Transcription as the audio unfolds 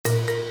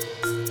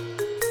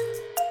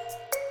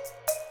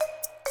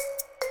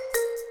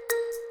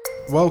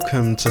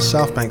Welcome to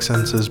South Bank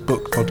Centre's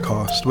book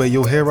podcast, where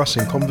you'll hear us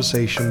in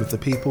conversation with the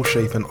people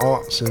shaping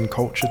arts and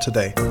culture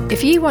today.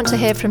 If you want to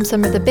hear from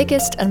some of the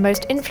biggest and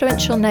most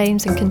influential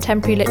names in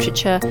contemporary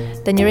literature,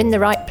 then you're in the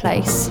right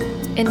place.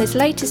 In this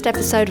latest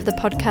episode of the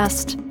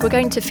podcast, we're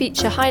going to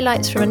feature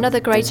highlights from another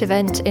great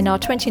event in our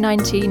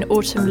 2019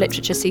 autumn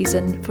literature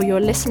season for your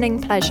listening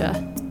pleasure.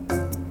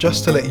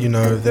 Just to let you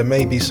know, there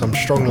may be some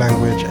strong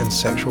language and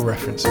sexual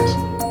references.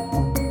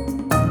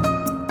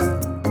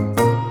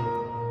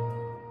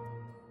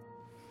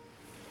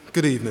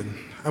 Good evening,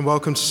 and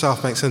welcome to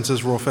South Bank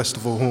Centre's Royal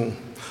Festival Hall.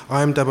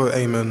 I am Debo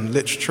Amon,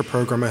 Literature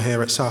Programmer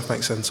here at South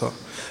Bank Centre,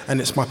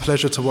 and it's my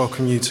pleasure to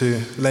welcome you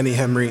to Lenny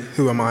Henry,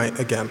 Who Am I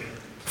Again?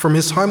 From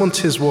his time on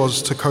Tis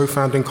Was to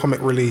co-founding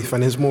Comic Relief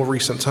and his more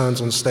recent turns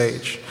on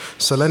stage,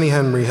 Sir Lenny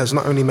Henry has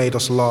not only made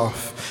us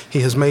laugh, he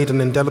has made an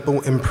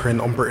indelible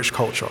imprint on British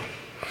culture.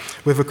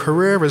 With a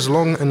career as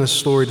long and as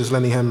storied as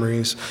Lenny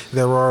Henry's,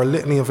 there are a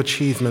litany of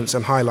achievements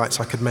and highlights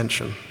I could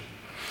mention.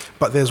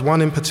 But there's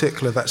one in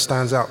particular that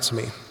stands out to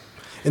me.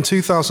 In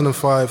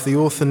 2005, the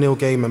author Neil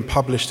Gaiman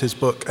published his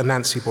book,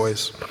 Anansi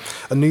Boys,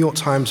 a New York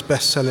Times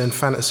best-selling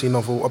fantasy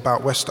novel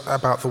about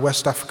the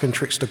West African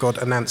trickster god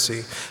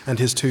Anansi and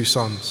his two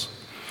sons.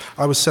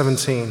 I was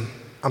 17,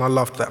 and I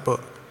loved that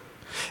book.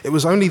 It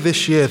was only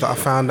this year that I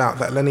found out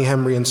that Lenny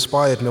Henry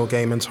inspired Neil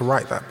Gaiman to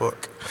write that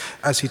book,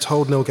 as he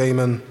told Neil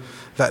Gaiman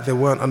that there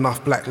weren't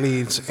enough black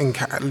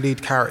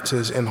lead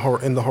characters in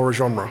the horror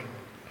genre.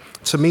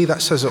 To me,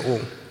 that says it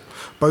all.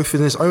 Both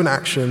in his own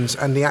actions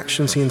and the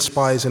actions he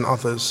inspires in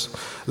others,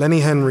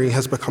 Lenny Henry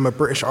has become a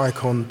British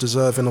icon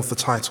deserving of the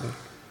title.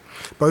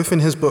 Both in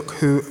his book,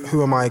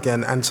 Who Am I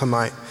Again? And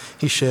tonight,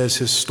 he shares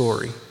his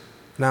story.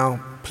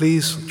 Now,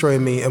 please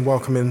join me in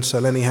welcoming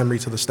Sir Lenny Henry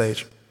to the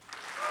stage.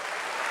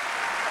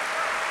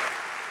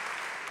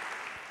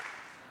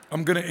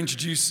 I'm going to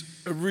introduce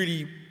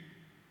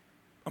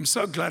I'm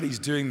so glad he's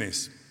doing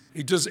this.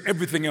 He does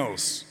everything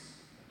else.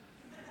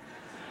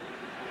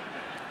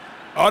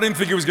 I didn't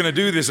think he was going to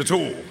do this at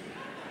all,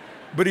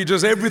 but he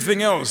does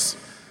everything else.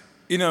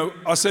 You know,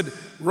 I said,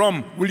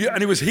 Rom, will you? And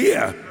he was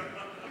here.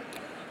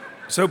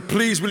 So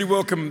please, will you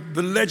welcome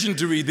the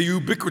legendary, the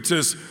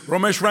ubiquitous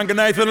Romesh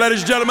Ranganathan, ladies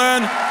and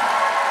gentlemen.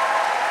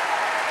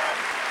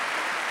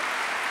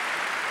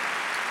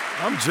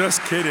 I'm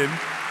just kidding.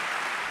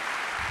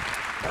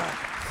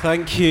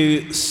 Thank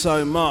you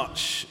so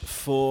much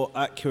for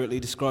accurately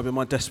describing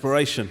my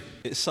desperation.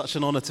 It's such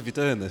an honour to be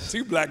doing this.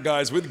 Two black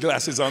guys with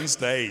glasses on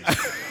stage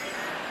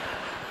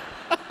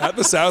at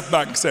the South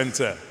Bank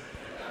Centre.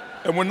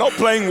 And we're not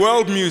playing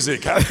world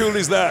music. How cool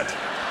is that?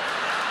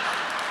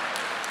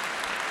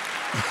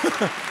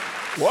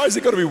 Why has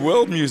it got to be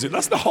world music?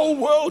 That's the whole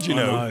world, you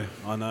know.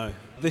 I know.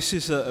 This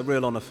is a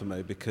real honour for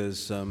me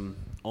because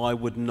I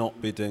would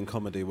not be doing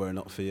comedy were it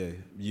not for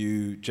you.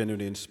 You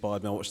genuinely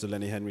inspired me. I watched the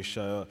Lenny Henry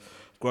show.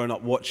 I've grown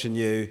up watching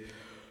you.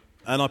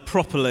 And I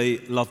properly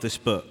love this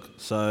book,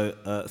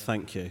 so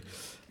thank you.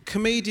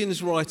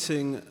 Comedians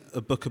writing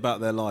a book about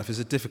their life is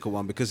a difficult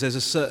one because there's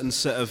a certain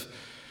set of,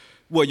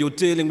 you're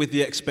dealing with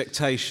the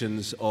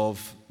expectations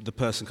of the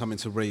person coming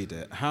to read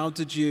it. How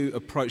did you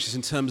approach this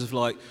in terms of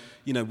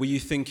were you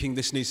thinking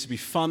this needs to be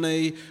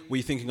funny? Were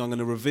you thinking I'm going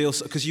to reveal,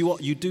 because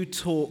you do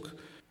talk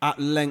at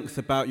length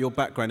about your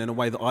background in a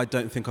way that I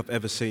don't think I've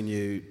ever seen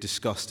you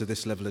discuss to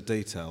this level of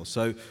detail.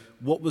 So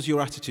what was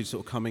your attitude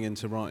sort of coming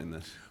into writing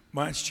this?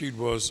 My attitude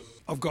was,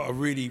 I've got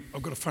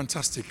a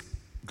fantastic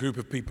group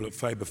of people at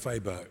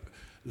Faber,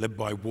 led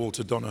by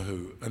Walter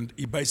Donahue, and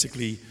he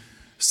basically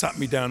sat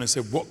me down and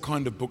said, what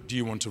kind of book do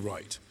you want to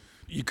write?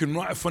 You can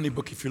write a funny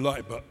book if you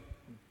like, but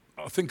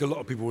I think a lot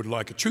of people would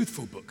like a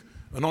truthful book,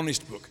 an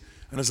honest book.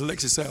 And as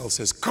Alexis Sales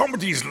says,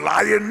 comedy's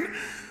lying!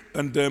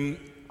 And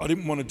I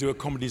didn't want to do a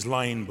comedy's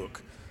lying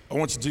book. I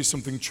wanted to do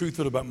something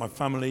truthful about my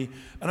family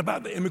and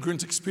about the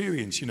immigrant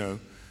experience, you know.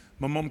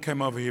 My mom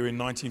came over here in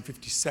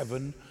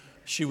 1957.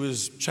 She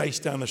was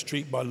chased down the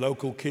street by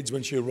local kids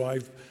when she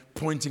arrived,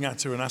 pointing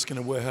at her and asking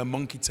her where her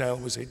monkey tail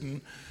was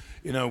hidden.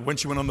 You know, when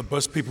she went on the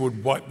bus, people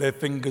would wipe their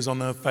fingers on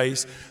her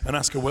face and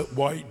ask her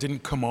why it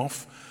didn't come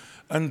off.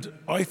 And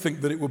I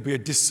think that it would be a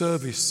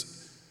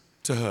disservice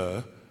to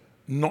her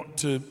not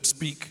to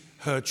speak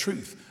her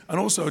truth, and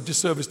also a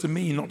disservice to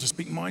me not to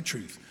speak my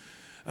truth.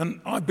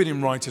 And I've been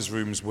in writers'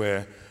 rooms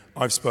where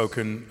I've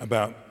spoken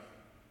about,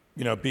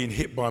 being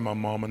hit by my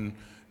mom and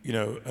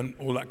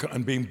all that,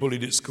 and being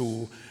bullied at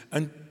school.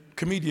 And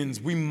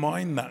comedians, we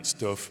mine that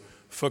stuff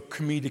for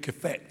comedic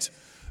effect.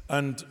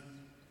 And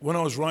when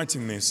I was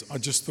writing this, I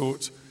just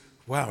thought,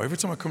 wow, every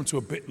time I come to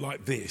a bit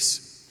like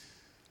this,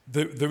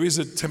 there is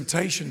a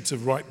temptation to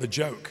write the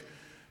joke,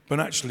 but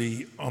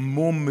actually I'm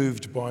more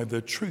moved by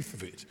the truth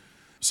of it.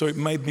 So it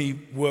made me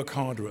work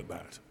harder at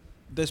that.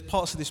 There's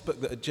parts of this book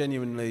that are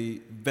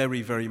genuinely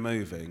very, very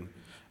moving,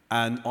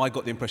 and I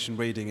got the impression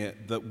reading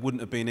it that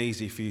wouldn't have been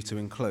easy for you to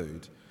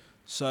include.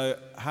 So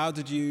how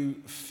did you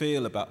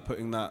feel about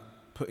putting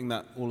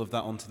all of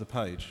that onto the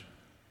page?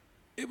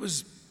 It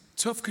was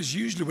tough because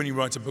usually when you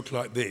write a book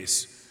like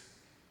this,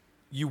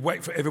 you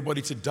wait for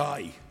everybody to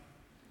die.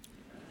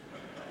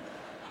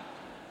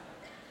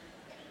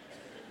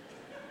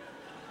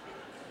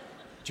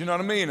 Do you know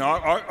what I mean?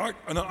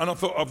 I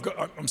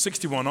thought, I'm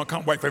 61, I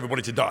can't wait for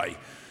everybody to die.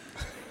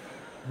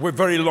 We're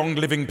very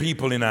long-living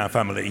people in our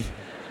family.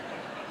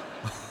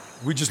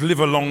 We just live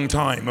a long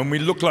time, and we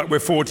look like we're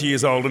 40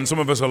 years old, and some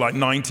of us are like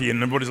 90,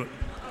 and everybody's like...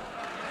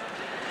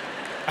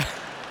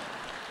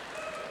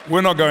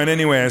 We're not going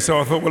anywhere, so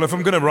I thought, well, if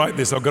I'm going to write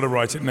this, I've got to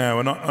write it now.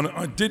 And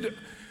I did.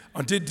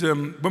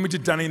 When we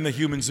did Danny in the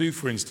Human Zoo,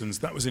 for instance,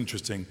 that was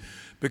interesting,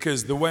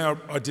 because the way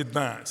I did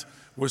that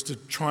was to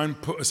try and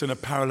put us in a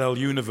parallel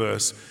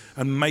universe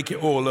and make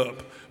it all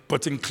up,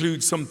 but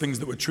include some things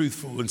that were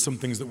truthful and some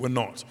things that were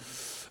not.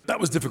 That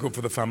was difficult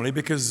for the family,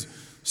 because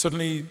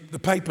suddenly the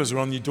papers are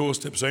on your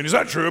doorstep saying, is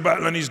that true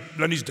about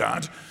Lenny's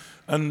dad?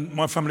 And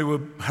my family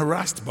were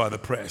harassed by the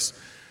press.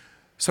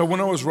 So when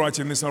I was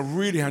writing this, I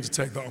really had to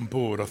take that on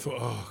board. I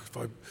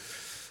thought,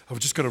 I've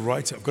just got to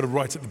write it. I've got to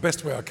write it the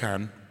best way I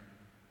can,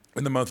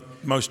 in the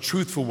most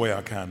truthful way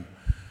I can.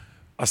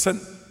 I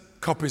sent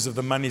copies of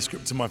the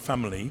manuscript to my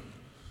family.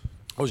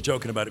 I was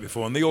joking about it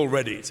before, and they all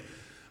read it.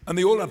 And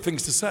they all had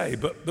things to say,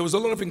 but there was a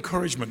lot of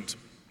encouragement,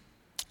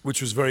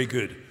 which was very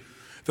good.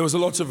 There was a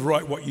lot of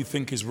write what you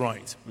think is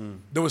right.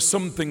 There were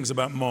some things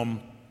about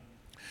Mom.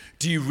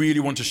 Do you really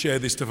want to share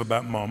this stuff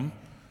about Mom?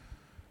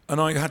 And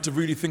I had to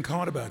really think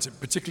hard about it,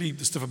 particularly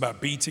the stuff about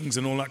beatings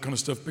and all that kind of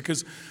stuff,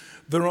 because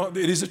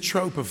it is a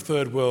trope of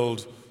third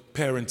world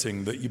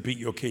parenting that you beat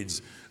your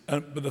kids.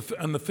 And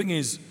the thing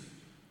is,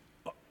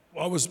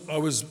 I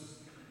was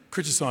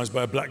criticised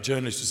by a black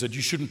journalist who said,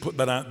 you shouldn't put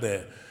that out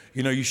there.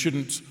 You know, you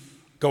shouldn't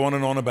go on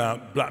and on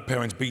about black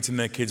parents beating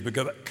their kids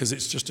because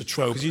it's just a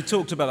trope. Because you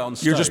talked about it on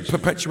stage. You're just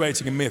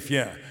perpetuating a myth,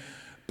 yeah.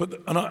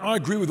 And I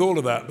agree with all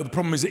of that, but the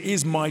problem is it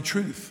is my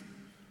truth.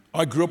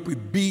 I grew up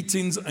with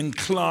beatings and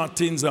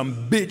clartings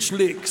and bitch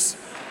licks.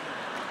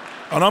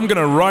 And I'm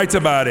gonna write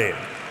about it.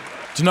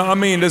 Do you know what I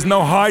mean? There's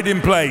no hiding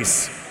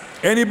place.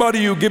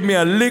 Anybody who give me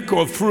a lick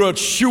or threw a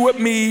shoe at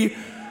me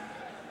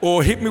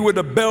or hit me with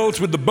a belt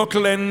with the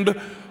buckle end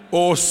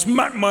or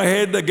smack my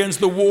head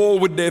against the wall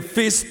with their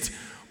fist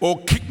or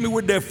kick me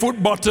with their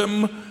foot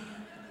bottom.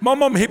 My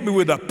mum hit me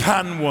with a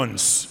pan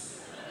once.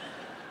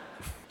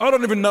 I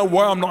don't even know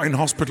why I'm not in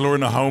hospital or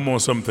in a home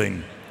or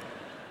something.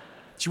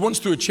 She once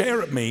threw a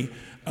chair at me,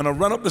 and I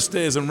ran up the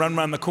stairs and ran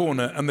round the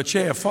corner, and the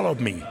chair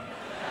followed me.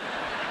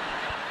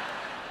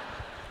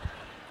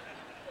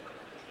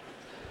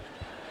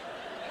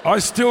 I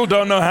still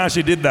don't know how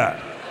she did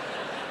that.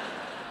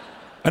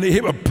 And it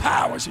hit me,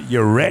 pow! I said,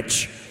 you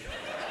wretch.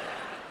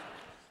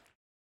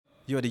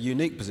 You had a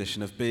unique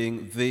position of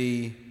being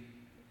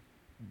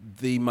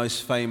the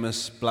most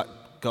famous black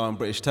guy on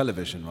British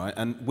television, right?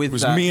 And with it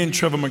was me and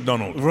Trevor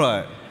McDonald.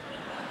 Right.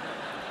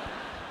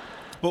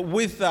 But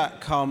with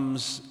that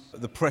comes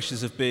the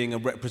pressures of being a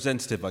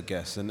representative, I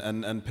guess,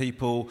 and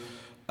people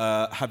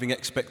having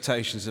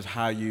expectations of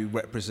how you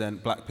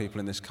represent black people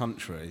in this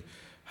country.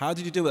 How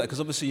did you deal with that? Because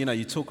obviously, you know,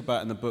 you talk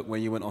about in the book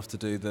when you went off to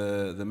do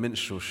the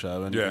minstrel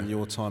show and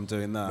your time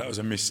doing that. That was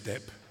a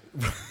misstep.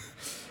 It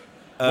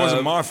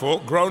wasn't my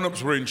fault.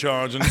 Grown-ups were in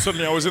charge, and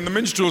suddenly I was in the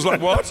minstrels like,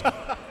 what?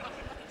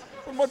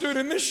 What am I doing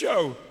in this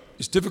show?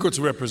 It's difficult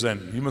to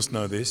represent. You must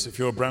know this. If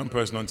you're a brown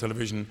person on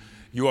television,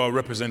 you are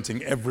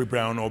representing every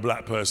brown or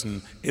black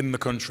person in the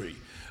country.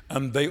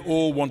 And they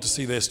all want to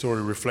see their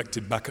story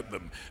reflected back at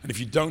them. And if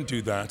you don't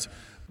do that,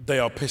 they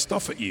are pissed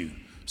off at you.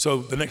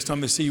 So the next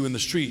time they see you in the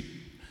street,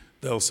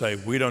 they'll say,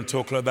 we don't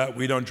talk like that,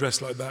 we don't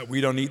dress like that,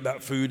 we don't eat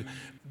that food.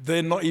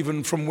 They're not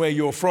even from where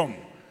you're from.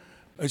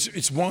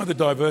 It's why the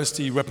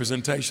diversity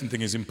representation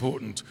thing is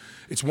important.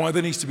 It's why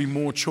there needs to be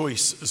more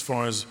choice as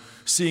far as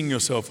seeing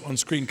yourself on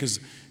screen, because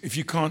if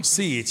you can't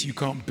see it, you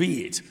can't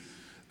be it.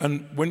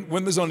 And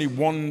when there's only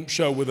one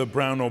show with a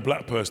brown or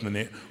black person in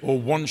it, or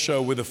one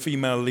show with a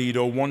female lead,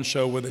 or one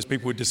show where there's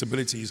people with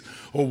disabilities,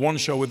 or one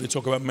show where they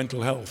talk about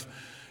mental health,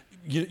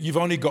 you've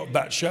only got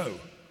that show.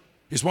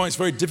 It's why it's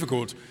very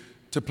difficult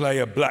to play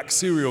a black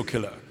serial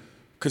killer,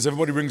 because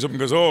everybody rings up and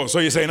goes, oh, so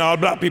you're saying all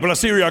black people are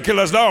serial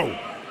killers? No.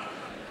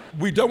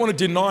 We don't want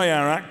to deny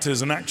our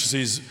actors and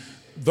actresses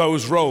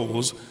those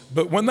roles,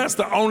 but when that's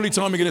the only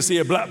time you're going to see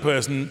a black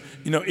person,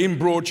 you know, in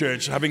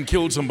Broadchurch having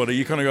killed somebody,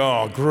 you kind of go,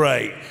 oh,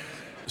 great.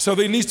 So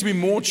there needs to be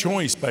more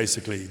choice,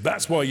 basically.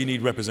 That's why you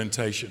need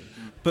representation.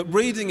 But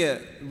reading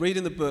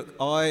the book,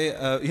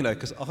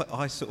 because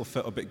I sort of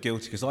felt a bit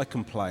guilty because I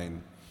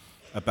complain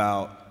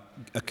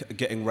about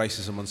getting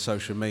racism on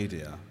social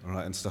media,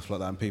 right, and stuff like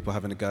that, and people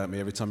having a go at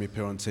me every time you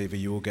appear on TV.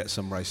 You will get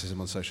some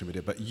racism on social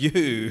media, but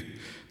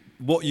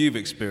what you've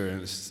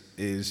experienced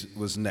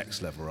was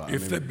next level, right?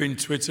 If there'd been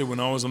Twitter when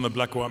I was on the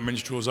Black and White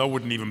Minstrels, I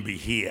wouldn't even be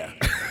here.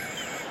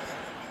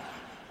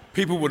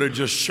 People would have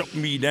just shut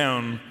me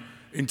down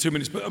in 2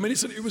 minutes. But I mean,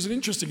 it was an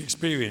interesting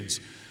experience.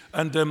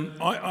 And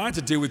I had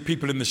to deal with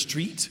people in the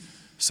street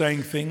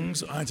saying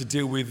things. I had to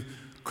deal with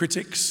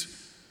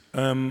critics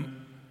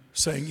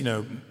saying, you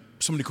know,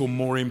 somebody called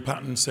Maureen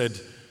Patton said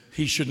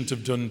he shouldn't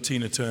have done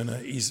Tina Turner.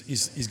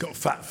 He's got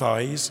fat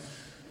thighs.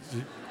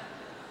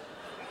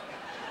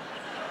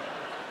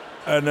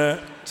 And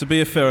to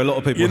be fair, a lot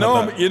of people you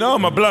know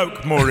I'm a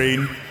bloke,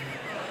 Maureen.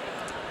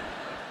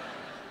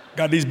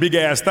 Got these big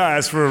ass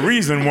thighs for a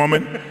reason,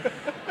 woman.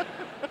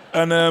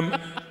 And,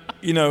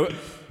 you know,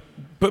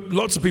 but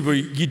lots of people,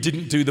 you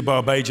didn't do the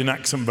Barbadian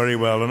accent very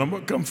well,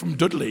 and I'm from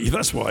Dudley,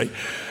 that's why.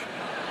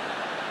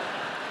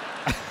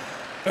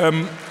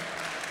 I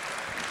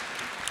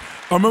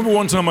remember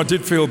one time I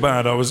did feel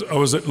bad. I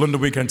was at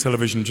London Weekend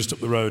Television just up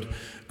the road,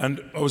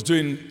 and I was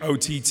doing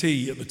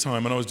OTT at the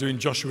time, and I was doing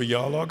Joshua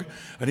Yarlog,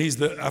 and he's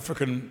the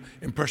African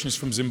impressionist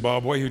from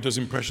Zimbabwe who does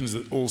impressions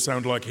that all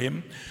sound like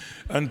him.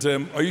 And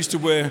I used to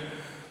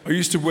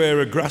wear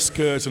a grass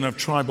skirt and have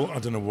tribal, I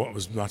don't know what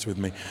was the matter with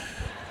me,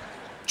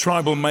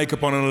 tribal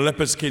makeup on and a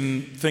leopard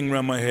skin thing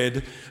around my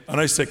head, and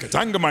I used to say,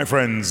 Katanga, my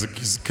friends,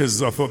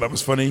 because I thought that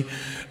was funny.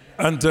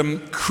 And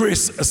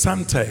Chris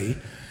Asante,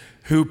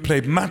 who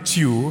played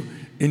Matthew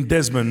in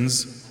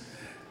Desmond's,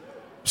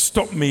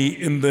 stopped me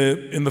in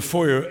the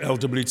foyer at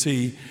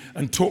LWT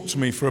and talked to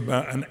me for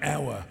about an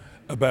hour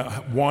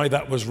about why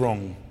that was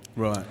wrong.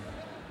 Right.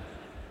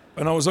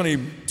 And I was only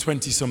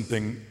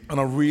 20-something, and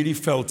I really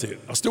felt it.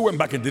 I still went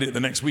back and did it the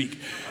next week.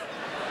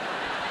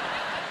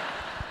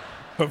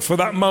 But for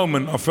that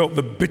moment, I felt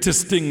the bitter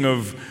sting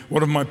of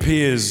one of my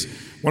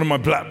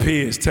black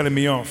peers telling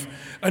me off.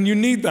 And you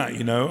need that,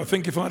 you know. I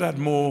think if I'd had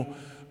more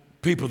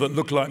people that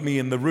look like me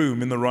in the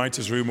room, in the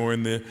writer's room or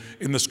in the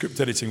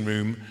script editing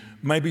room,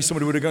 maybe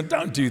somebody would have gone,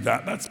 don't do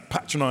that, that's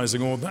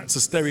patronizing, or that's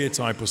a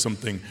stereotype or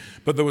something.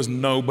 But there was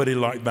nobody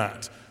like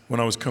that when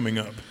I was coming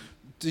up.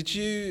 Did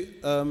you,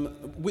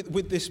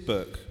 with this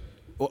book,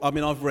 I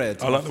mean, I've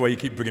read... I like the way you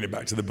keep bringing it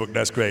back to the book,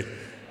 that's great.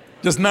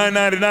 Just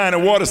 $9.99 at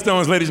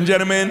Waterstones, ladies and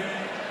gentlemen.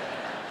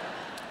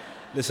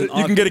 Listen,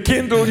 you can get a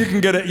Kindle, you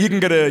can get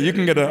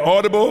a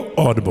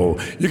Audible.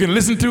 You can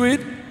listen to it.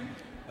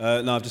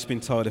 No, I've just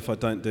been told if I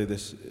don't do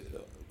this,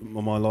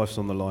 my life's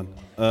on the line.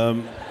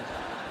 No,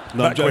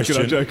 I'm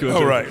joking.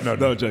 Oh, right. No,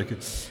 I'm joking.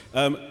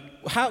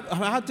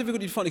 How difficult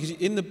do you find it? Because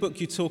in the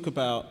book you talk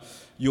about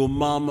your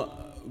mum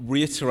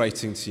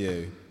reiterating to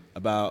you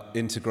about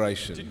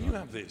integration. Didn't you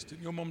have this?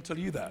 Didn't your mum tell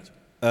you that?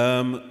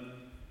 No,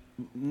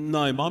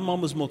 my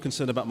mum was more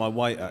concerned about my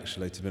weight,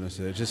 actually, to be honest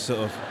with you. Just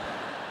sort of...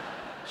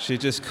 She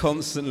just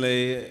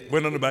constantly...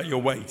 Went on about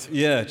your weight?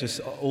 Yeah, just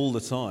all the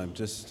time.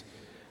 Just...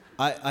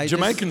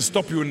 Jamaicans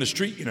stop you in the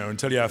street, you know, and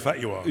tell you how fat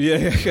you are.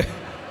 Yeah.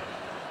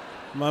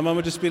 My mum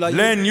would just be like...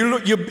 Len,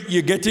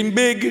 you're getting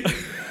big.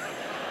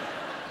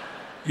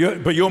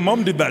 But your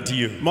mum did that to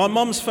you. My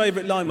mum's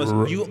favourite line was,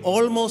 you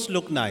almost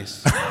look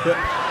nice.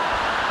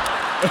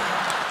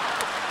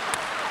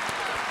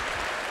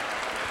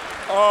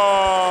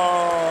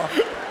 Oh.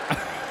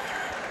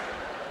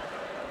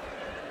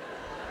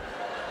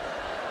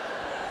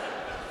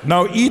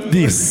 Now eat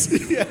this.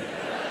 Yeah.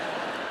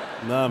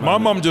 No, man. My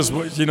mum just,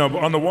 you know,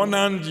 on the one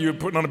hand, you were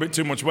putting on a bit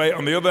too much weight.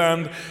 On the other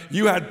hand,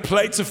 you had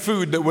plates of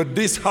food that were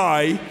this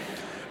high,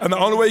 and the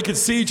only way you could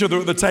see each other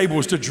at the table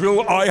was to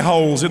drill eye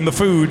holes in the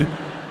food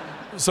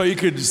so you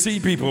could see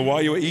people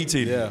while you were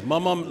eating. Yeah, my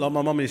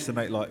mum used to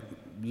make, like,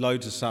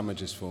 loads of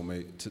sandwiches for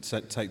me to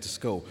take to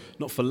school.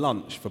 Not for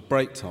lunch, for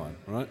break time,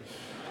 right?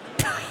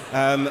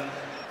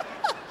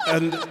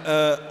 And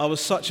I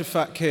was such a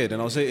fat kid, and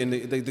I was eating,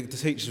 the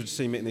teachers would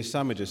see me eating these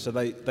sandwiches, so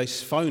they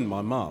phoned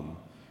my mum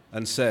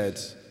and said,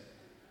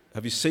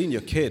 have you seen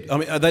your kid? I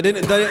mean, they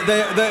didn't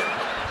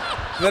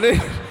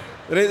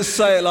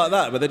say it like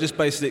that, but they're just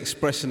basically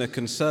expressing a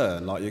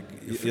concern, like,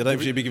 you don't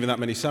usually be giving that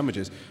many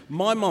sandwiches.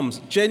 My mum's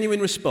genuine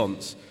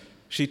response,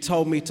 she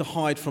told me to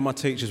hide from my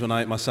teachers when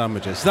I ate my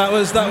sandwiches. That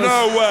was...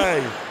 No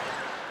way!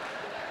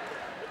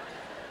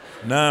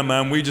 Nah,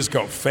 man, we just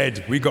got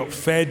fed. We got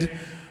fed.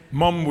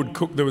 Mum would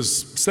cook, there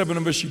was 7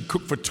 of us, she'd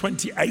cook for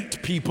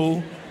 28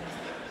 people.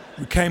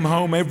 We came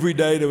home every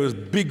day, there was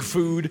big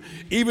food.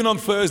 Even on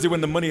Thursday when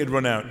the money had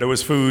run out, there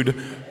was food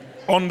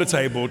on the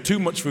table, too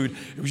much food.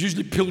 It was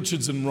usually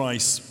pilchards and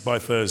rice by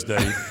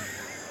Thursday.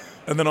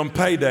 And then on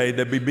payday,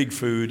 there'd be big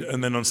food,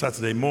 and then on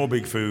Saturday, more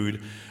big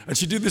food. And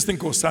she'd do this thing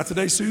called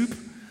Saturday soup.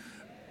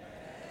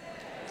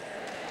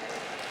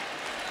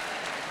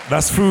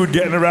 That's food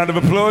getting a round of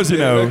applause, you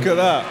know. Look at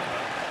that.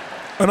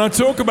 And I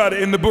talk about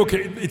it in the book.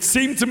 It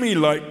seemed to me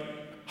like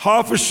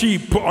half a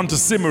sheep put onto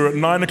simmer at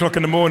 9 o'clock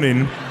in the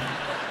morning.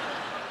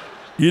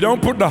 You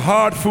don't put the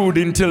hard food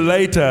in till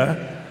later.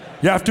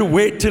 You have to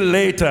wait till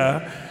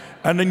later.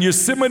 And then you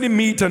simmer the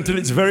meat until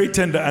it's very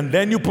tender. And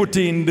then you put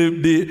in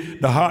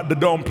the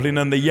dumpling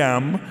and the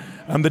yam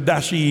and the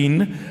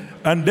dasheen.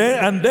 And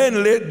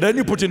then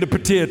you put in the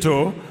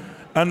potato.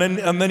 And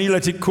then you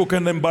let it cook.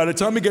 And then by the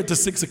time you get to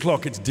 6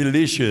 o'clock, it's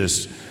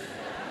delicious.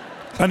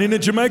 And in a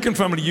Jamaican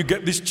family, you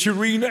get this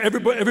churrina.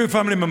 Every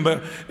family member,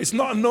 it's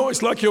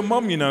like your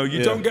mum, you know.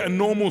 You don't get a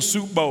normal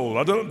soup bowl.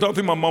 I don't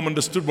think my mum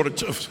understood what it...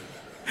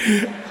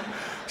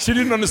 She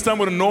didn't understand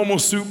what a normal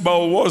soup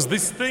bowl was.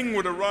 This thing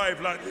would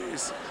arrive like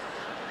this.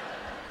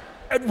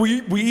 And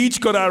we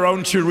each got our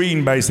own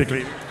tureen,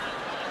 basically.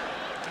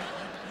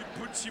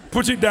 You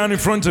put it down in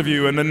front of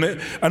you, and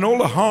all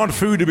the hard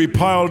food would be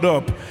piled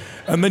up,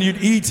 and then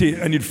you'd eat it,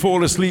 and you'd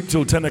fall asleep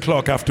till 10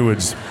 o'clock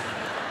afterwards.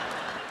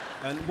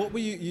 And what were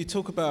you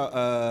talk about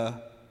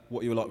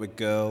what you were like with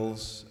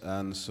girls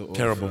and sort of...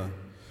 Terrible.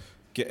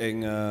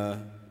 getting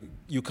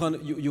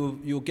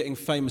you're getting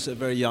famous at a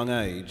very young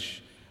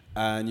age,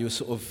 and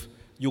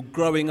you're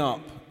growing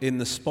up in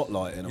the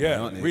spotlight in a way,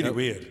 aren't you? Really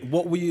weird.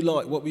 What were you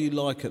like? What were you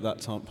like at that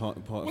time? Part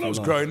of When your I was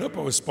life? growing up,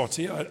 I was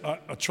spotty.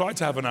 I tried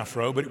to have an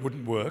afro, but it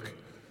wouldn't work.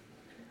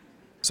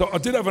 So I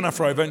did have an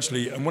afro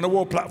eventually, and when I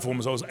wore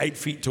platforms, I was 8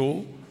 feet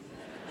tall.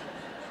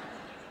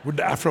 With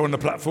the afro on the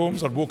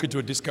platforms, I'd walk into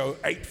a disco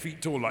 8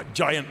 feet tall, like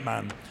giant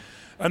man.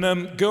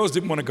 And girls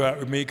didn't want to go out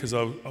with me because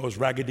I was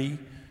raggedy.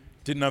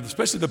 Didn't have,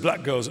 especially the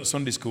black girls at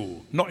Sunday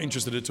school, not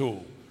interested at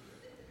all.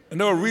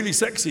 And they were really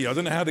sexy. I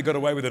don't know how they got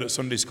away with it at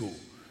Sunday school.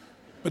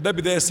 But they'd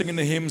be there singing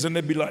the hymns and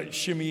they'd be like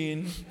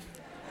shimmying.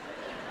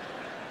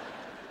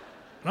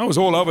 And I was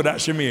all over that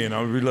shimmying.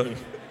 I would be like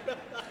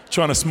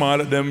trying to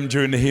smile at them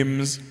during the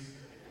hymns.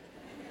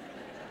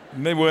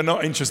 And they were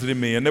not interested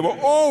in me. And they were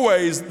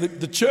always,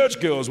 the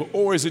church girls were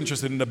always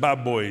interested in the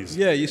bad boys.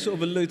 Yeah, you sort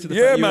of allude to the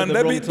Yeah, fact you man, were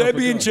the wrong type they'd of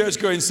be in guy. church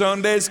going,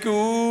 Sunday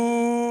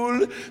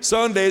school,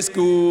 Sunday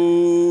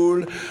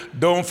school,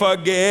 don't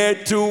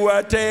forget to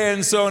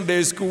attend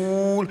Sunday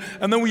school.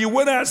 And then when you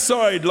went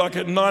outside, like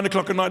at 9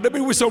 o'clock at night, they'd be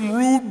with some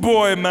rude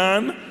boy,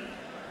 man.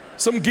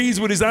 Some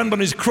geezer with his hand on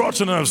his crotch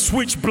and a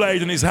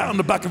switchblade and his hat on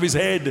the back of his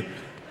head,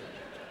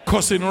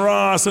 cussing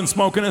ras and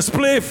smoking a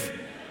spliff.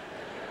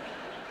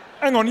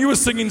 Hang on, you were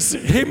singing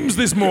hymns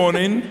this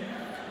morning,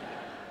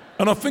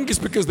 and I think it's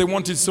because they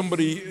wanted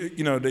somebody,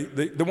 you know,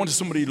 they wanted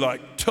somebody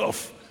like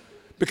tough,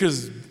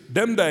 because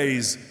them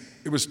days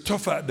it was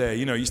tough out there.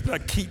 You know, you still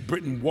had Keep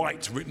Britain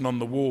White written on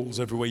the walls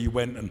everywhere you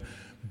went, and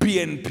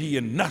BNP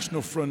and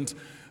National Front,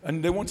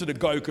 and they wanted a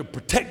guy who could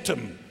protect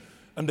them.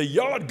 And the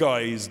yard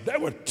guys, they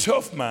were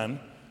tough,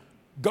 man.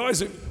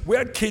 Guys, we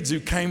had kids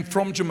who came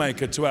from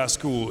Jamaica to our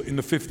school in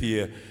the 5th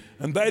year,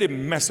 and they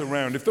didn't mess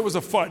around. If there was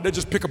a fight, they'd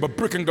just pick up a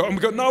brick and go, and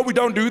we go, no, we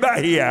don't do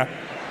that here.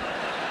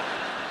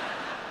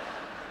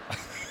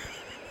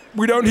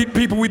 We don't hit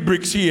people with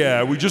bricks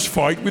here. We just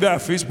fight with our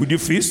fists, with your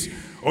fists.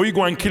 Or you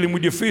go and kill him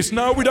with your fists.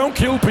 No, we don't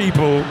kill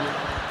people.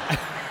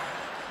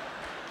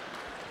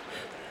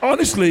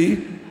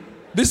 Honestly,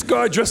 this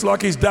guy dressed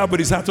like his dad with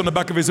his hat on the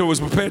back of his head was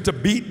prepared to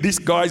beat this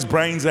guy's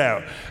brains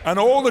out. And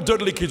all the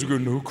Dudley kids were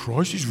going, no,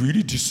 Christ, he's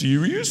really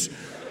serious?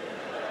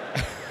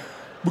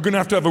 We're going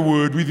to have a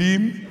word with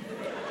him.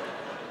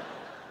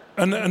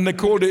 And they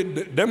called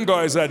it, them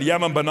guys had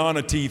yam and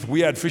banana teeth,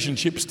 we had fish and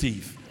chips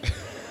teeth.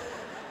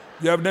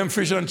 You have them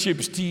fish and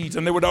chips teeth,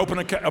 and they would open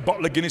a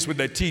bottle of Guinness with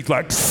their teeth,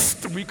 like,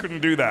 we couldn't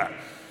do that,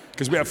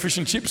 because we have fish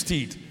and chips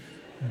teeth,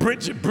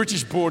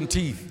 British-born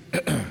teeth.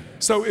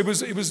 So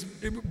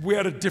we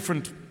had a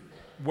different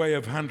way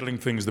of handling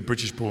things, the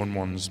British-born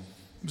ones.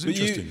 It was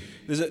interesting.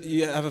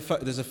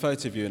 There's a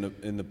photo of you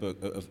in the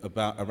book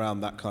about around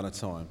that kind of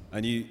time,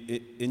 and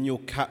in your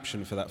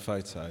caption for that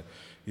photo,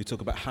 you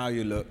talk about how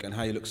you look and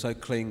how you look so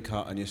clean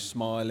cut and you're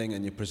smiling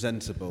and you're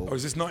presentable. Oh,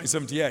 is this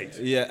 1978?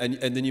 Yeah,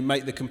 and then you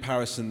make the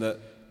comparison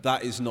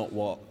that is not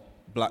what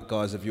black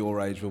guys of your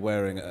age were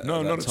wearing at that time.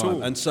 No, not at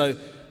all. And so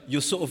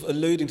you're sort of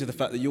alluding to the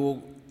fact that your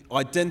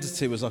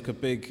identity was like a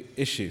big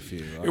issue for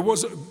you, right? It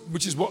was,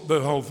 which is what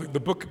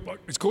the book,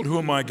 it's called Who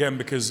Am I Again,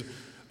 because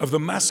of the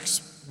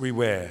masks we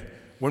wear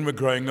when we're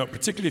growing up,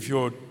 particularly if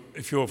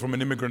you're from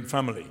an immigrant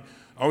family.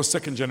 I was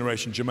second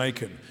generation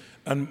Jamaican,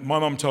 and my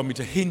mum told me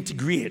to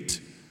integrate.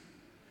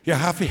 You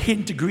have to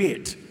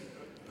integrate,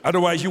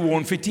 otherwise you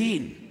won't fit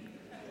in.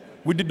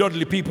 With the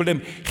Dudley people,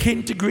 them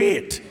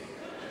integrate.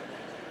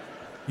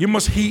 You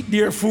must eat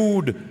their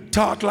food,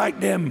 talk like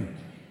them.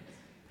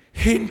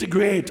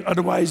 Integrate,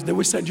 otherwise they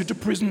will send you to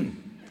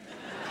prison.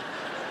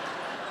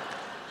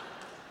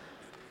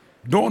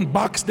 Don't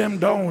box them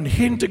down,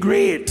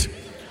 integrate.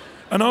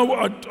 And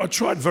I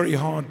tried very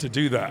hard to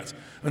do that.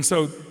 And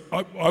so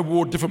I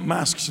wore different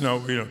masks, you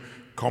know,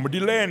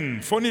 Comedy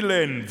Len, Funny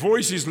Len,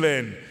 Voices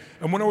Len.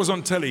 And when I was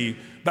on telly,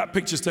 that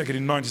picture's taken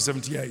in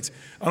 1978,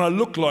 and I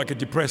looked like a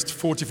depressed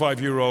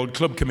 45-year-old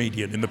club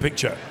comedian in the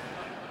picture.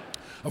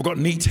 I've got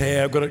neat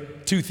hair, I've got a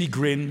toothy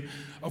grin,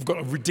 I've got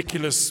a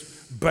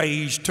ridiculous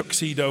beige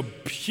tuxedo,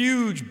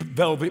 huge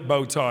velvet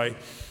bow tie,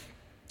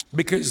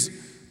 because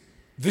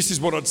this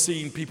is what I'd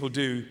seen people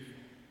do,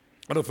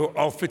 and I thought,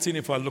 I'll fit in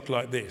if I look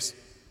like this.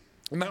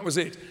 And that was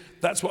it.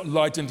 That's what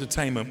light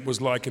entertainment was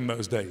like in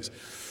those days.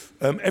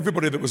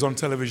 Everybody that was on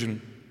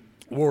television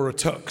wore a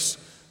tux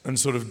and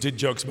sort of did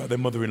jokes about their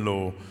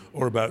mother-in-law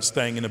or about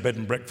staying in a bed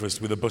and breakfast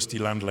with a busty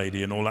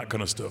landlady and all that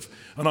kind of stuff.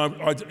 And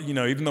I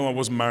even though I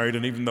wasn't married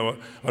and even though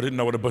I didn't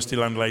know what a busty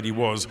landlady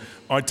was,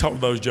 I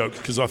told those jokes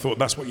because I thought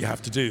that's what you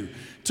have to do.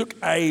 It took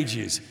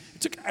ages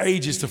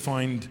to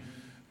find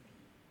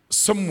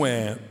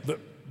somewhere that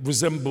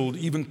resembled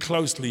even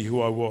closely who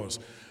I was.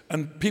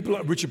 And people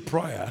like Richard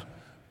Pryor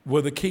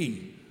were the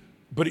key.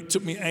 But it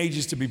took me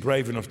ages to be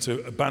brave enough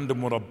to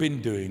abandon what I've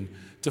been doing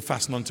to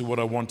fasten onto what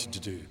I wanted to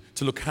do,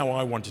 to look how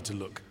I wanted to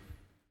look.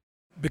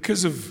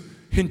 Because of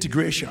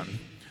integration,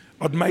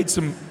 I made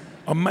some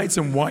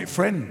white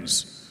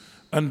friends,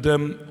 and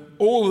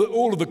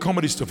all of the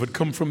comedy stuff had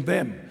come from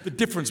them. The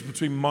difference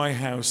between my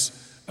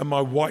house and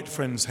my white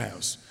friend's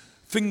house,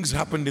 things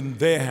happened in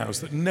their house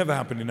that never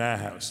happened in our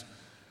house.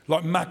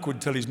 Like Mac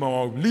would tell his mum,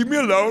 "Oh, leave me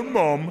alone,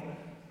 Mum."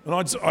 And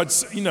I'd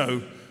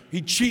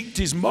he cheeked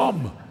his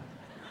mum.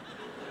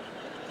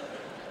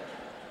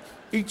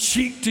 He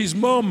cheeked his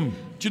mum.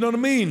 Do you know what I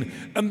mean?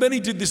 And then he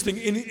did this thing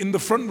in the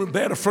front room.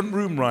 They had a front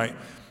room, right?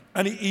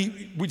 And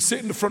we'd sit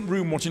in the front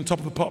room watching Top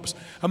of the Pops,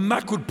 and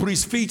Mac would put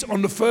his feet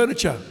on the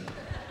furniture.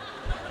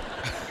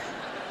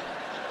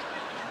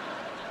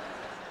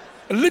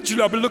 And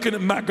literally, I've been looking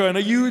at Mac going, "Are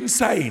you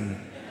insane?"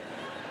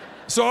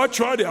 So I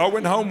tried it. I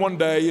went home one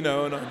day, and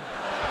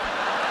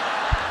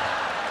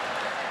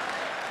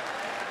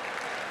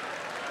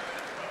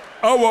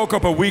I woke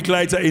up a week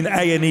later in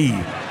A&E.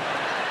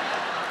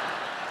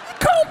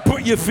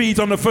 Put your feet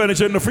on the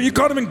furniture in the front. You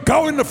can't even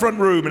go in the front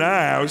room in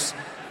our house.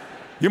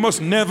 You must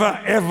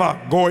never,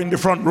 ever go in the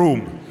front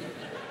room.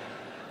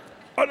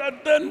 And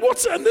then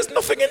and there's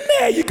nothing in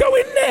there. You go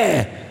in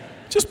there.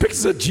 Just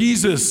pictures of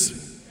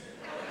Jesus.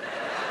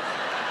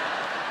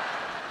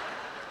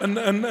 And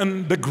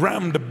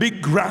the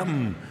big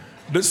gram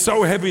that's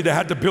so heavy they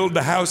had to build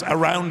the house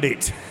around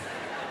it.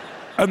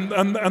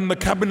 And the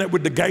cabinet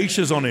with the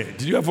geishas on it.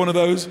 Did you have one of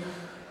those?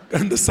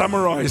 And the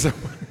samurais.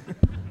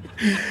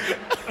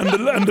 And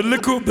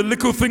the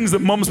little things that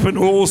Mum spent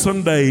all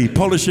Sunday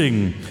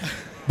polishing.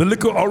 The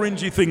little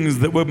orangey things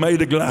that were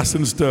made of glass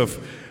and stuff.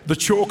 The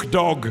chalk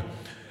dog.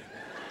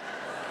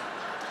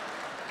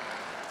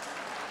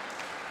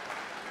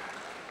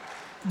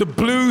 The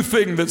blue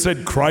thing that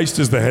said, "Christ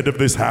is the head of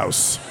this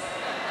house."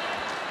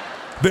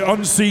 The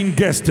unseen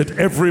guest at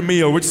every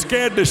meal, which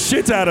scared the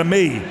shit out of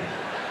me.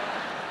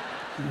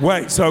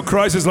 Wait, so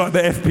Christ is like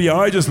the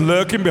FBI, just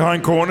lurking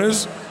behind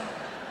corners,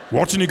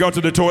 watching you go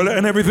to the toilet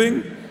and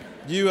everything?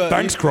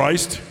 Thanks,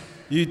 Christ.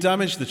 You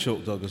damaged the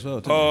chalk dog as well,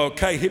 didn't you? Oh,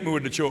 Kay hit me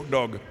with the chalk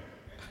dog.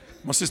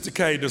 My sister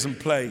Kay doesn't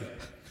play.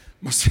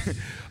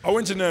 I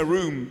went in her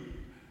room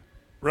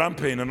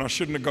ramping, and I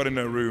shouldn't have got in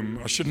her room.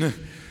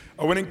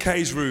 I went in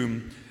Kay's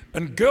room,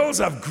 and girls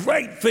have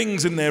great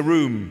things in their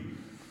room.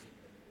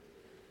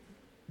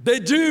 They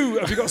do.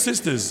 Have you got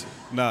sisters?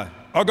 No.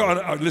 I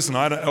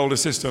had an elder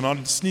sister, and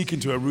I'd sneak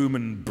into her room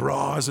and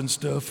bras and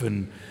stuff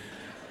and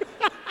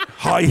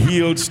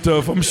high-heeled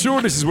stuff. I'm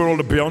sure this is where all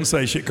the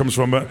Beyonce shit comes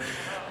from, but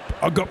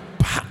I've got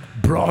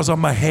bras on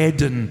my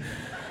head and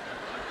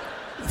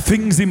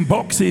things in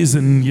boxes,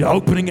 and you're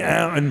opening it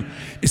out, and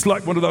it's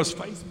like one of those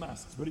face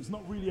masks, but it's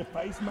not really a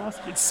face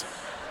mask. It's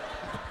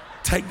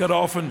take that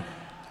off, and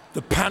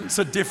the pants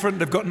are different.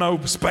 They've got no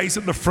space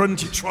at the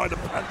front. You try the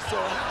pants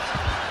on.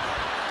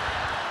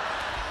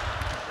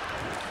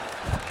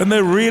 And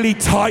they're really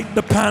tight,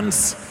 the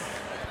pants.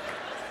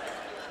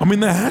 I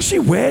mean, how does she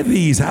wear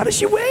these? How does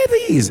she wear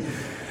these?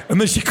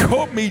 And then she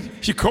caught me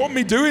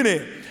doing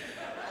it.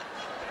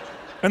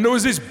 And there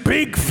was this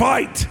big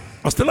fight.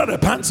 I still had her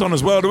pants on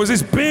as well. There was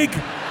this Popeye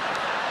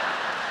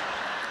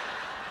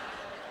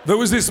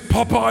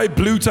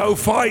Bluto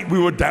fight. We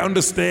were down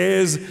the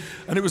stairs,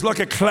 and it was like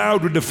a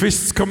cloud with the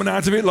fists coming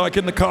out of it, like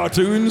in the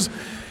cartoons.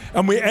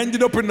 And we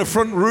ended up in the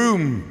front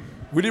room.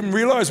 We didn't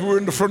realize we were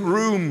in the front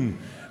room.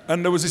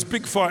 And there was this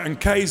big fight, and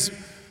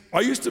I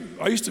used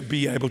to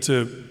be able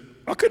to,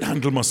 I could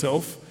handle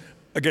myself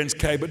against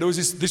Kay, but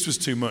this was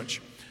too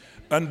much.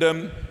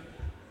 And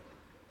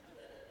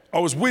I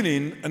was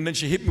winning, and then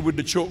she hit me with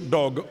the chalk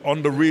dog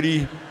on the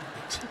really,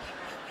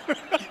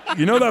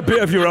 you know that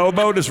bit of your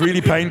elbow that's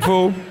really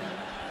painful?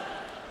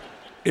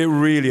 It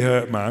really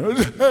hurt, man.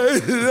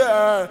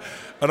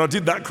 And I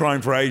did that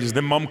crying for ages.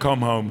 Then Mum come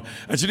home,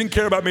 and she didn't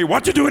care about me.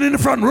 "What you doing in the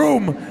front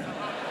room?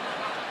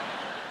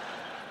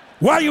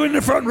 Why are you in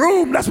the front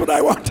room? That's what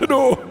I want to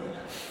know."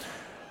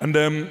 And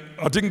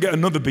I didn't get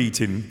another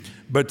beating,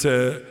 but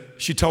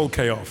she told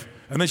Kay off.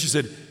 And then she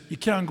said, "You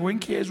can't go in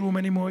Kay's room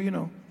anymore, you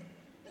know.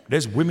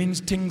 There's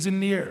women's things in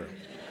the air.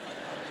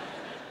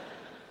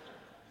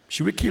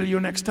 She will kill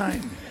you next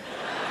time."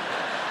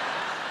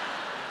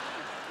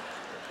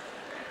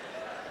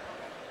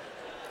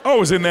 I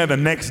was in there the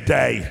next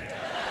day.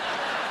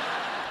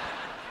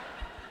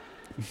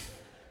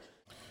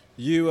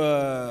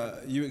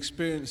 You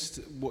experienced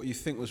what you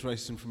think was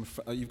racism from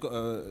you've got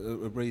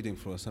a reading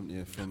for us, haven't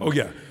you? Oh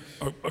yeah,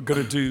 I've got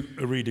to do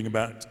a reading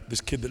about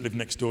this kid that lived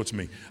next door to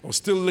me. I was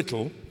still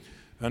little,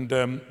 and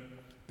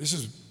this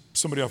is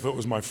somebody I thought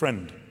was my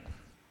friend.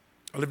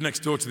 I lived next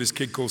door to this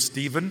kid called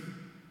Stephen.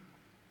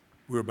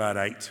 We were about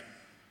 8,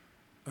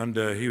 and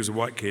he was a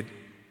white kid.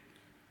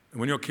 And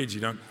when you're kids, you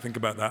don't think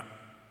about that.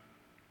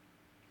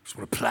 You just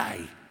want to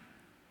play.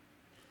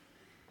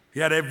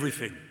 He had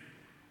everything.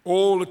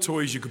 All the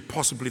toys you could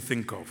possibly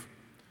think of.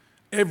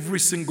 Every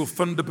single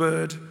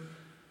Thunderbird.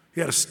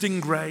 He had a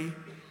Stingray,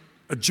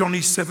 a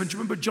Johnny 7. Do you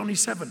remember Johnny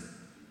 7?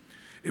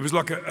 It was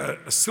like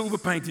a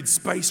silver-painted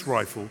space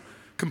rifle,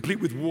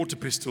 complete with water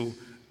pistol,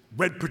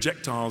 red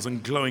projectiles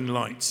and glowing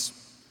lights.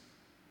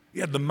 He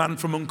had the Man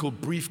from U.N.C.L.E.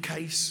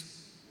 briefcase.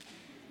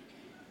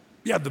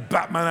 He had the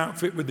Batman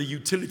outfit with the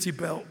utility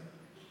belt.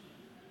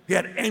 He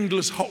had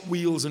endless Hot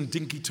Wheels and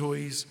dinky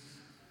toys.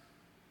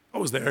 I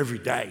was there every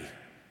day.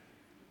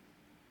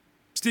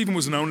 Stephen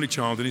was an only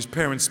child, and his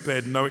parents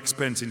spared no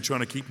expense in trying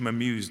to keep him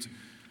amused.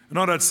 And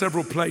I'd had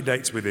several play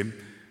dates with him,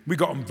 We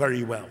got on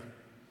very well.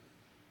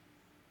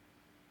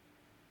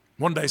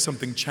 One day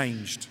something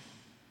changed.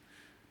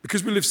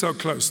 Because we lived so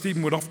close,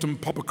 Stephen would often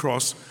pop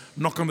across,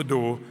 knock on the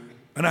door,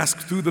 and ask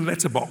through the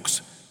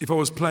letterbox if I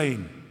was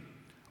playing.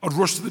 I'd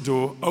rush to the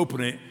door,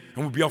 open it,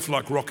 and we'd be off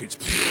like rockets.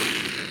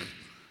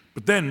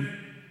 But then,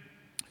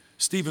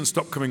 Stephen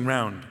stopped coming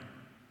round.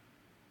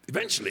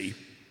 Eventually,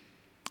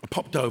 I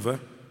popped over,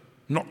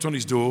 knocked on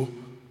his door,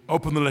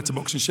 opened the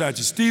letterbox and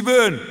shouted,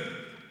 "Stephen,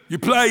 you're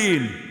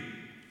playing!"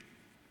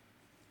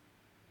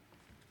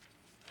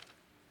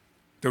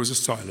 There was a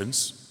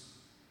silence,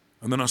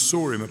 and then I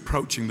saw him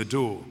approaching the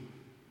door.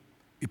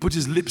 He put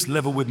his lips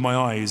level with my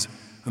eyes,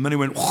 and then he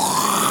went,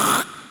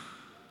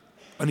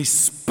 and he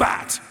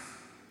spat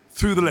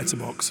through the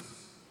letterbox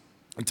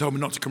and told me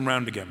not to come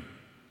round again.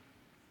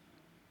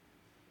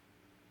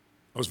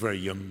 I was very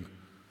young,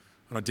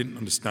 and I didn't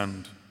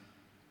understand. I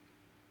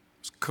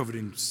was covered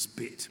in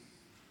spit.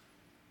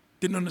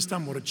 Didn't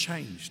understand what had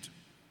changed.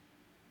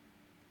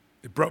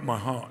 It broke my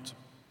heart.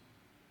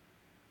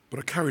 But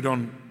I carried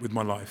on with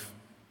my life,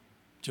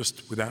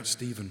 just without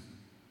Stephen.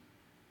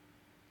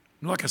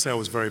 And like I say, I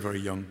was very, very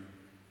young.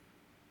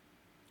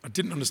 I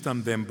didn't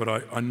understand then, but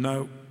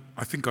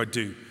I think I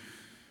do.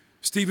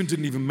 Stephen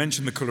didn't even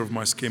mention the colour of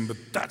my skin, but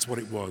that's what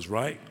it was,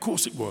 right? Of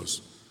course it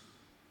was.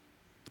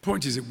 The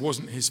point is, it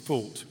wasn't his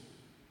fault.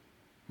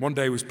 One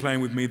day he was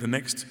playing with me, the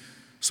next,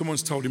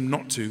 someone's told him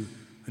not to,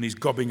 and he's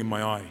gobbing in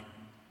my eye.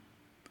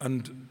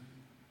 And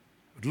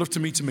I'd love to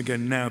meet him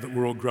again now that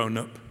we're all grown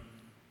up.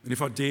 And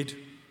if I did,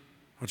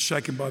 I'd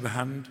shake him by the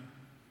hand,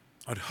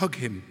 I'd hug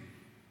him,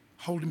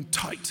 hold him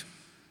tight,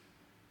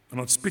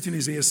 and I'd spit in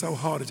his ear so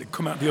hard it'd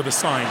come out the other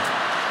side.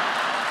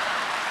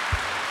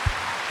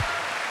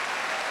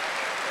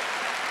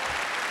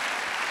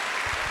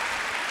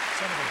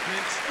 Son of a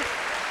bitch.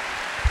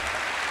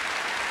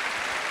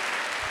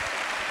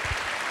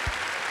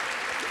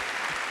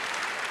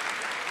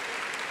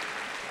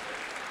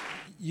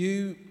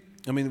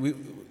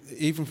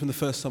 Even from the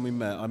first time we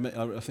met, I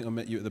think I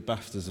met you at the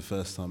BAFTAs the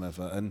first time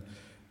ever, and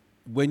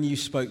when you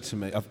spoke to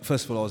me,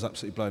 first of all, I was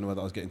absolutely blown away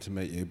that I was getting to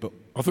meet you, but...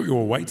 I thought you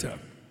were a waiter.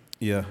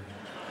 Yeah. Do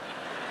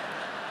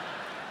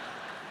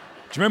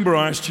you remember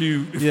I asked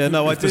you if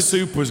the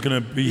soup was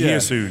going to be here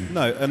soon?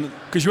 No, and...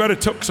 Because you had a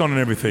tux on and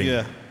everything.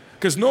 Yeah.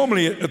 Because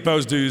normally at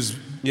those dues,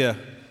 the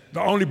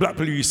only black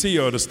people you see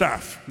are the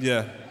staff.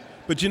 Yeah.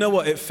 But do you know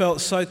what? It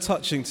felt so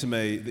touching to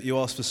me that you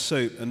asked for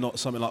soup and not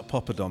something like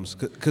poppadoms,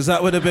 because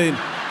that would have been...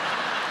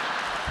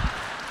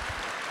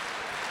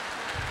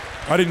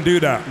 I didn't do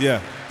that.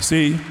 Yeah.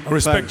 See, I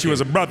respect you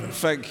as a brother.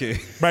 Thank you.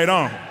 Right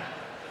on.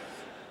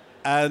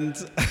 And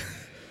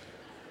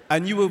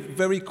you were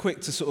very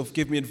quick to sort of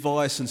give me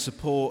advice and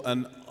support,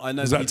 and I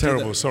know... Is that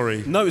terrible?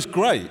 Sorry. No, it's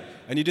great.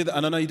 And you did that,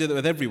 and I know you did that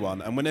with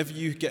everyone. And whenever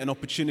you get an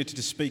opportunity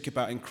to speak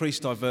about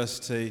increased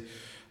diversity,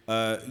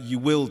 you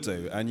will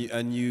do, and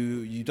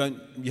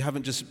you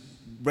haven't just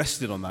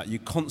rested on that. You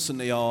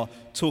constantly are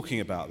talking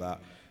about that.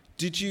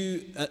 Did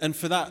you? And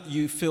for that,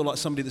 you feel like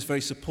somebody that's very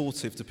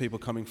supportive to people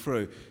coming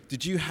through.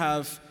 Did you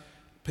have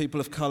people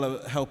of colour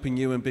helping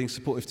you and being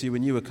supportive to you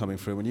when you were coming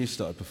through, when you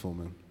started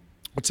performing?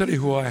 I'll tell you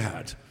who I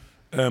had.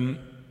 I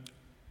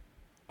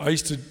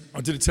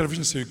did a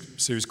television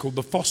series called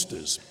The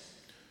Fosters,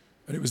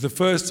 and it was the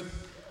first.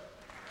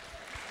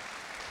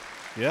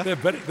 Yeah,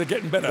 they're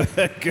getting better.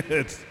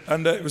 Good.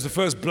 And it was the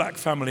first black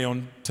family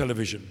on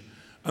television,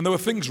 and there were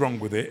things wrong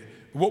with it.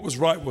 What was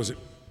right was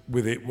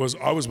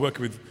I was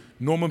working with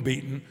Norman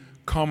Beaton,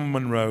 Carmen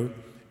Munroe,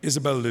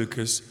 Isabel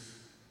Lucas,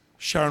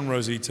 Sharon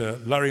Rosita,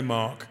 Larry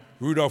Mark,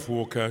 Rudolph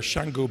Walker,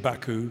 Shango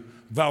Baku,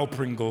 Val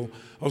Pringle.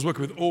 I was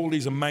working with all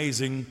these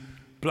amazing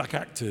black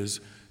actors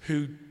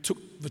who took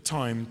the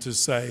time to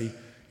say,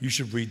 you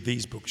should read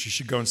these books, you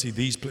should go and see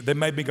these plays. They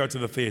made me go to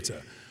the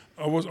theatre.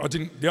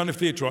 The only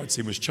theatre I'd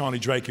seen was Charlie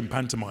Drake in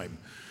pantomime.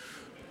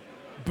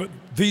 But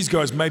these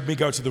guys made me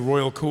go to the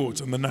Royal Court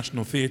and the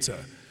National Theatre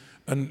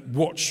and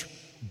watch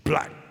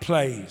black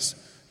plays,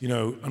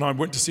 and I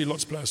went to see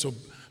lots of plays. I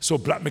saw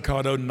Black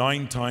Mikado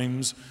 9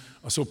 times.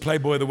 I saw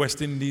Playboy of the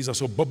West Indies. I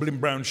saw Bubbling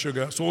Brown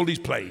Sugar. I saw all these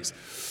plays.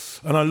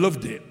 And I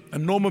loved it.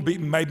 And Norman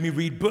Beaton made me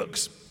read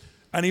books.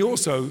 And he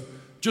also,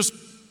 just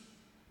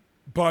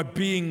by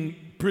being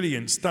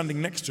brilliant,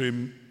 standing next to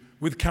him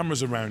with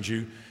cameras around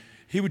you,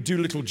 he would do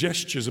little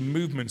gestures and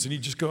movements, and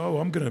he'd just go, "Oh,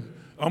 I'm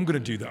gonna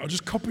do that." I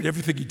just copied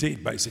everything he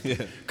did, basically,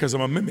 because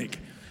I'm a mimic.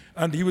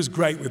 And he was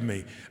great with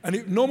me.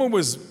 And Norman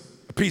was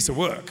a piece of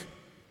work,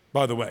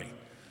 by the way.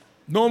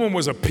 Norman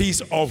was a piece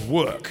of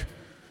work.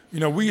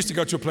 We used to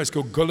go to a place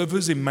called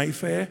Gulliver's in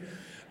Mayfair,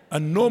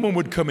 and Norman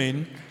would come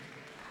in.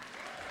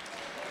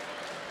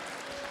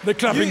 They're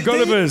clapping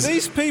Gulliver's.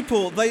 These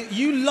people,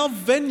 you love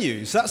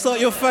venues. That's like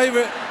your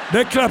favourite...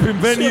 They're clapping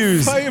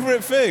venues. Your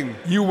favourite thing.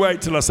 You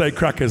wait till I say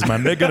crackers,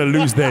 man. They're going to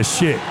lose their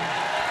shit.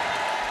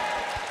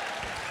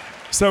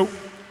 So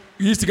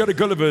we used to go to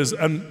Gulliver's,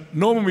 and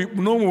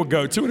Norman would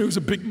go too, and he was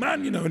a big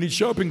man, and he'd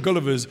show up in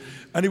Gulliver's,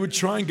 and he would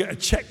try and get a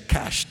check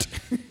cashed.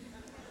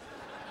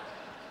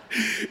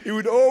 He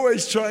would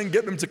always try and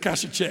get them to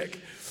cash a check.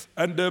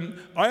 And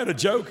I had a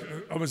joke.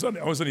 I was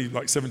only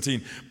like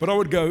 17, but I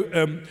would go,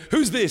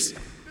 "Who's this?"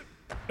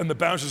 And the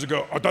bouncers would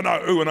go, "I don't know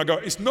who." And I go,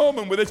 "It's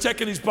Norman with a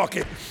check in his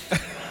pocket."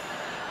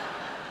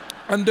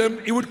 And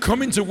he would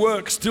come into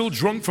work still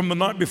drunk from the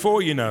night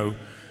before, you know.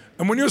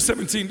 And when you're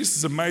 17, this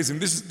is amazing.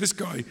 This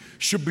guy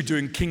should be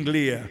doing King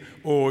Lear,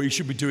 or he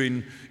should be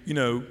doing, you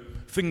know,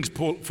 Things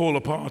Fall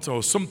Apart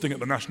or something at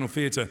the National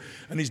Theatre.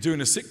 And he's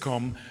doing a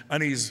sitcom,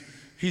 and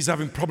he's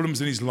having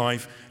problems in his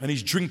life, and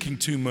he's drinking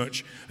too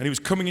much. And he was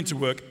coming into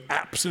work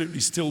absolutely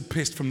still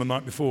pissed from the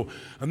night before.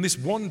 And this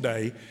one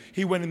day,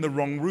 he went in the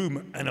wrong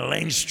room, and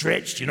Elaine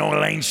Stretch, you know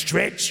Elaine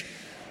Stretch?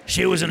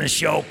 She was in a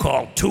show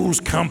called Two's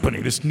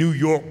Company, this New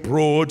York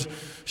broad.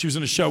 She was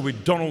in a show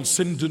with Donald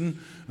Sinden,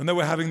 and they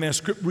were having their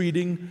script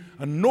reading,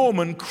 and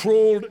Norman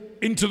crawled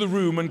into the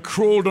room and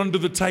crawled under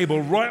the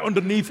table right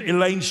underneath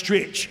Elaine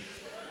Stretch.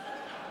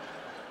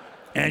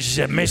 And she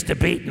said, "Mr.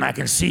 Beaton, I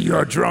can see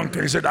you're drunk."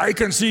 And he said, "I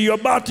can see your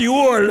body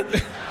all."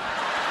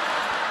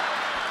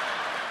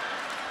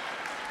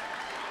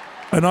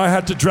 And I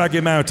had to drag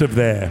him out of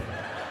there.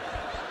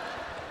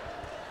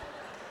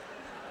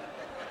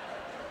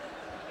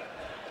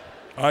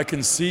 "I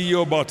can see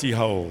your body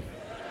hole."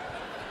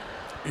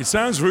 It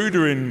sounds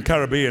ruder in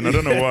Caribbean, I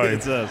don't know why.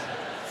 It does.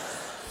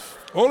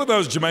 All of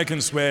those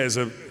Jamaican swears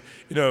are,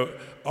 you know,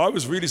 I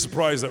was really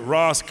surprised that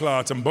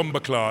rasclat and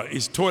bumberclat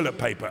is toilet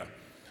paper.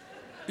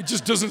 It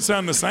just doesn't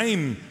sound the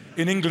same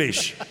in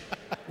English.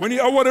 When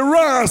I want a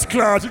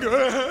rasclat, you go,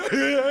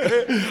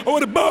 I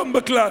want a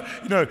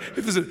bumberclat. You know,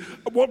 if there's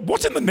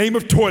what's in the name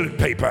of toilet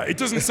paper? It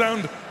doesn't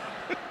sound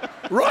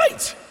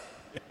right.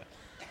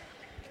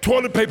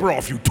 Toilet paper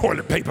off, you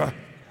toilet paper.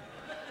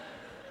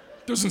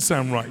 Doesn't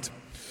sound right.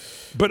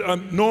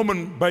 But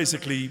Norman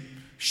basically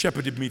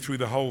shepherded me through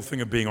the whole thing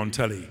of being on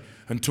telly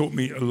and taught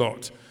me a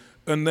lot.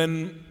 And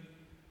then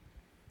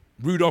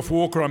Rudolph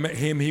Walker, I met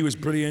him, he was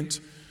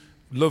brilliant.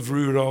 Love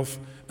Rudolph.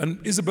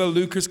 And Isabel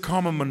Lucas,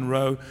 Carmen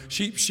Munroe,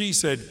 she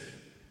said,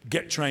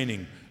 get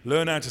training,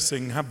 learn how to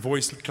sing, have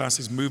voice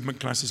classes, movement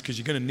classes, because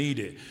you're going to need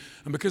it.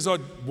 And because I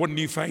won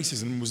New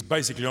Faces and was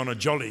basically on a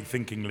jolly,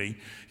 thinkingly,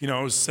 you know,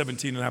 I was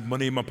 17 and had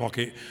money in my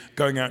pocket,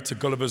 going out to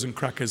Gulliver's and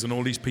Crackers and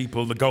all these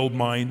people, the gold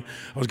mine.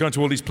 I was going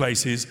to all these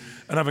places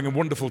and having a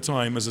wonderful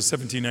time as a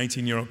 17,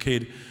 18-year-old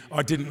kid.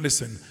 I didn't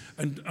listen.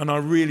 And I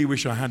really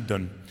wish I had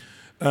done.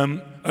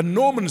 And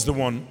Norman's the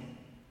one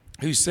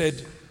who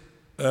said,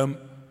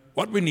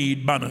 what we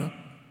need, Banner,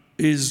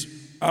 is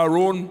our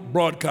own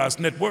broadcast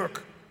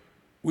network.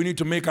 We need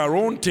to make our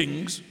own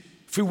things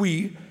for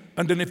we,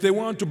 and then if they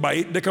want to buy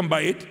it, they can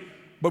buy it,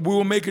 but we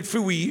will make it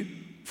for we,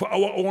 for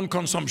our own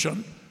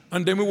consumption,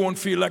 and then we won't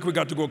feel like we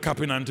got to go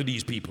capping on to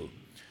these people.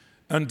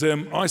 And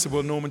I said,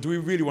 well, Norman, do we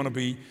really want to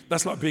be,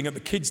 that's like being at the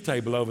kids'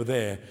 table over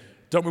there.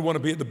 Don't we want to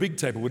be at the big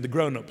table with the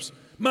grown-ups?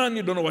 Man,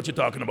 you don't know what you're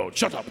talking about.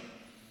 Shut up.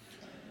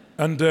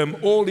 And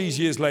all these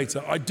years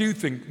later, I do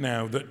think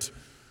now that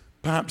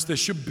perhaps there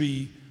should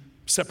be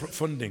separate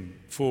funding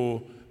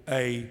for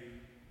a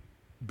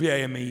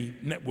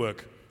BAME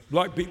network,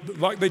 like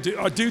they do.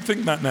 I do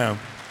think that now.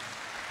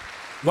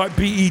 Like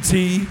BET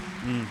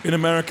in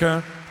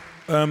America,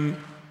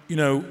 you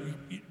know,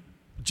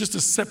 just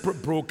a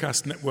separate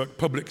broadcast network,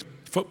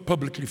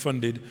 publicly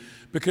funded,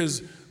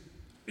 because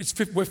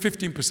we're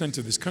 15%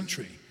 of this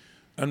country,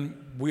 and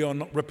we are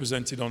not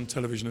represented on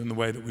television in the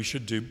way that we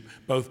should do,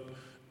 both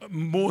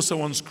more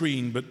so on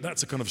screen, but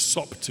that's a kind of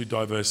sop to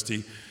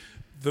diversity.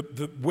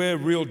 Where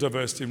real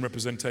diversity and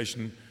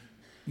representation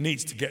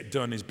needs to get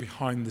done is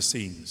behind the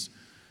scenes.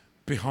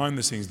 Behind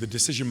the scenes, the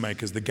decision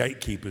makers, the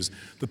gatekeepers,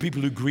 the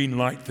people who green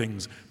light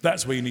things.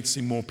 That's where you need to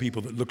see more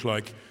people that look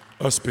like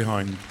us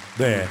behind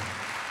there.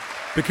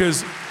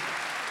 Because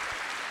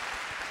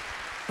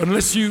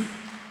unless you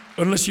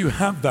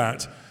have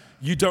that,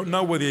 you don't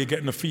know whether you're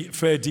getting a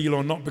fair deal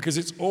or not, because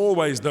it's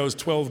always those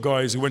 12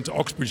 guys who went to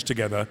Oxbridge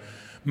together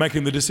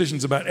making the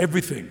decisions about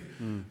everything.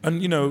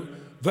 And, you know,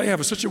 they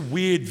have such a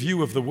weird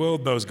view of the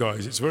world, those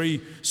guys. It's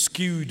very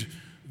skewed.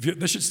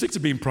 They should stick to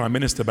being Prime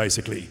Minister,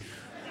 basically.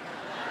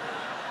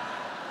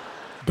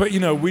 But, you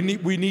know, we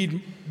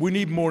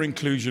need more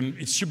inclusion.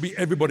 It should be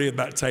everybody at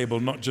that table,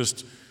 not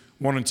just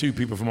one and two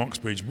people from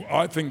Oxbridge.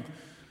 I think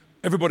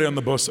everybody on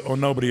the bus or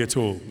nobody at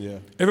all. Yeah.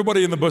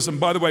 Everybody in the bus, and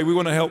by the way, we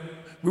want to help.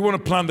 We want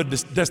to plan the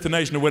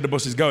destination of where the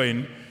bus is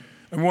going,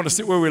 and we want to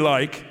sit where we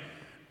like,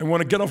 and we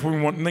want to get off when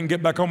we want, and then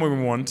get back on when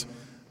we want,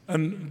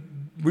 and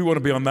we want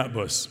to be on that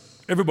bus.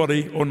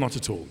 Everybody or not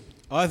at all.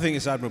 I think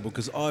it's admirable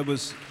because I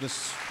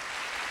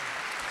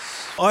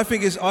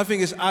think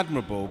it's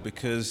admirable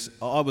because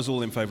I was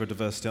all in favour of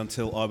diversity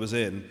until I was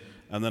in,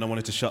 and then I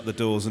wanted to shut the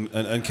doors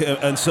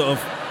and sort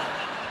of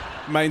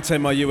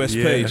maintain my USP.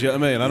 Yeah. Do you know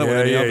what I mean? I don't want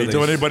any other. You don't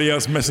want anybody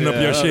else messing up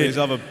your shit. These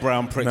other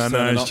brown pricks.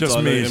 No, it's just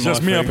me. It's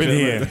just me up in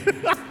here.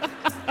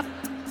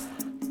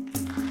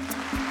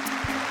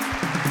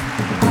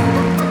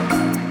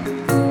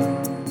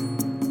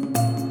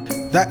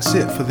 That's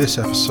it for this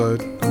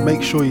episode.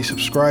 Make sure you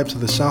subscribe to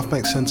the South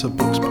Bank Centre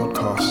Books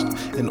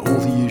podcast in all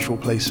the usual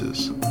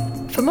places.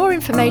 For more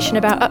information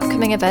about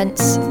upcoming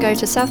events, go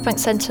to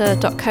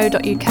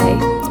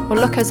southbankcentre.co.uk or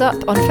look us up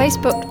on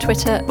Facebook,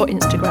 Twitter or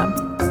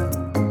Instagram.